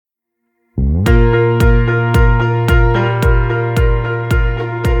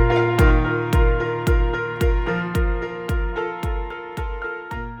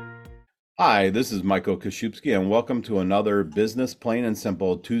Hi, this is Michael Koszubski, and welcome to another Business Plain and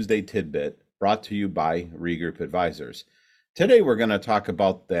Simple Tuesday Tidbit brought to you by Regroup Advisors. Today, we're going to talk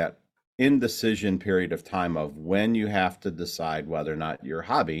about that indecision period of time of when you have to decide whether or not your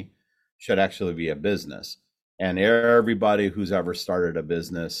hobby should actually be a business. And everybody who's ever started a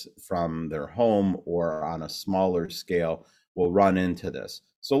business from their home or on a smaller scale will run into this.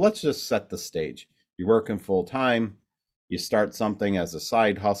 So let's just set the stage. You're working full time, you start something as a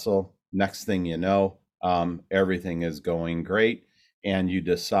side hustle. Next thing you know, everything is going great, and you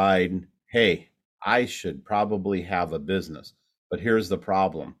decide, hey, I should probably have a business. But here's the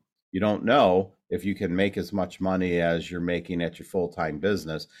problem. You don't know if you can make as much money as you're making at your full-time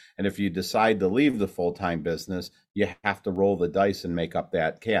business. And if you decide to leave the full-time business, you have to roll the dice and make up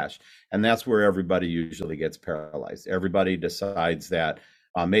that cash. And that's where everybody usually gets paralyzed. Everybody decides that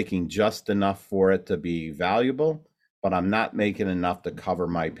making just enough for it to be valuable, but I'm not making enough to cover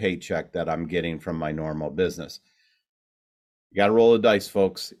my paycheck that I'm getting from my normal business. You got to roll the dice,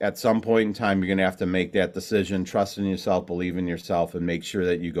 folks. At some point in time, you're going to have to make that decision, trust in yourself, believe in yourself, and make sure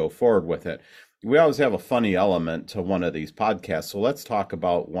that you go forward with it. We always have a funny element to one of these podcasts. So let's talk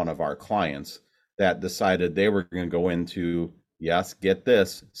about one of our clients that decided they were going to go into, yes, get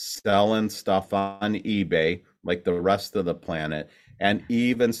this, selling stuff on eBay like the rest of the planet, and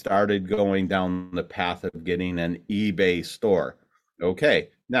even started going down the path of getting an eBay store. Okay,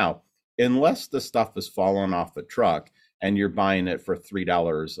 now, unless the stuff is falling off a truck and you're buying it for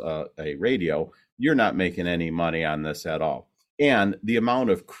 $3 a radio, you're not making any money on this at all. And the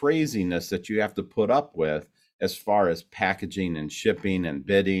amount of craziness that you have to put up with as far as packaging and shipping and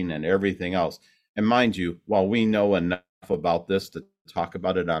bidding and everything else. And mind you, while we know enough about this to talk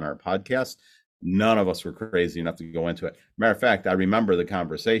about it on our podcast, none of us were crazy enough to go into it. Matter of fact, I remember the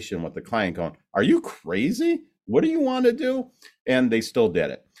conversation with the client going, are you crazy? What do you want to do? And they still did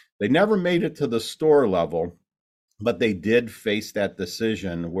it. They never made it to the store level, but they did face that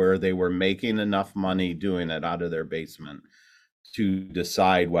decision where they were making enough money doing it out of their basement to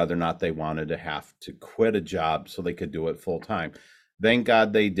decide whether or not they wanted to have to quit a job so they could do it full time. Thank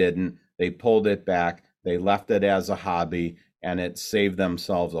God they didn't. They pulled it back. They left it as a hobby, and it saved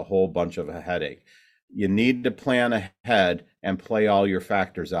themselves a whole bunch of a headache. You need to plan ahead and play all your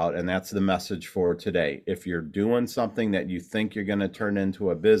factors out, and that's the message for today. If you're doing something that you think you're going to turn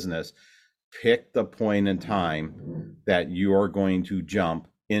into a business, pick the point in time that you're going to jump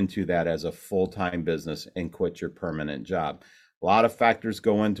into that as a full-time business and quit your permanent job. A lot of factors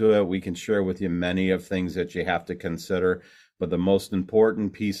go into it. We can share with you many of things that you have to consider, but the most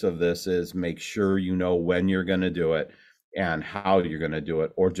important piece of this is make sure you know when you're going to do it and how you're going to do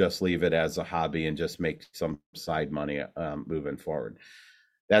it, or just leave it as a hobby and just make some side money moving forward.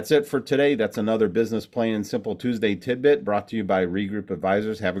 That's it for today. That's another Business Plain and Simple Tuesday Tidbit brought to you by Regroup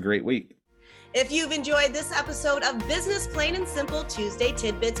Advisors. Have a great week. If you've enjoyed this episode of Business Plain and Simple Tuesday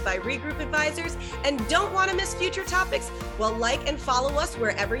Tidbits by Regroup Advisors and don't want to miss future topics, well, like and follow us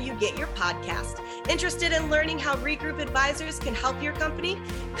wherever you get your podcast. Interested in learning how Regroup Advisors can help your company?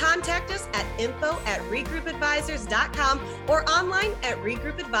 Contact us at info@regroupadvisors.com or online at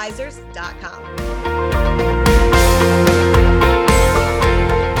regroupadvisors.com.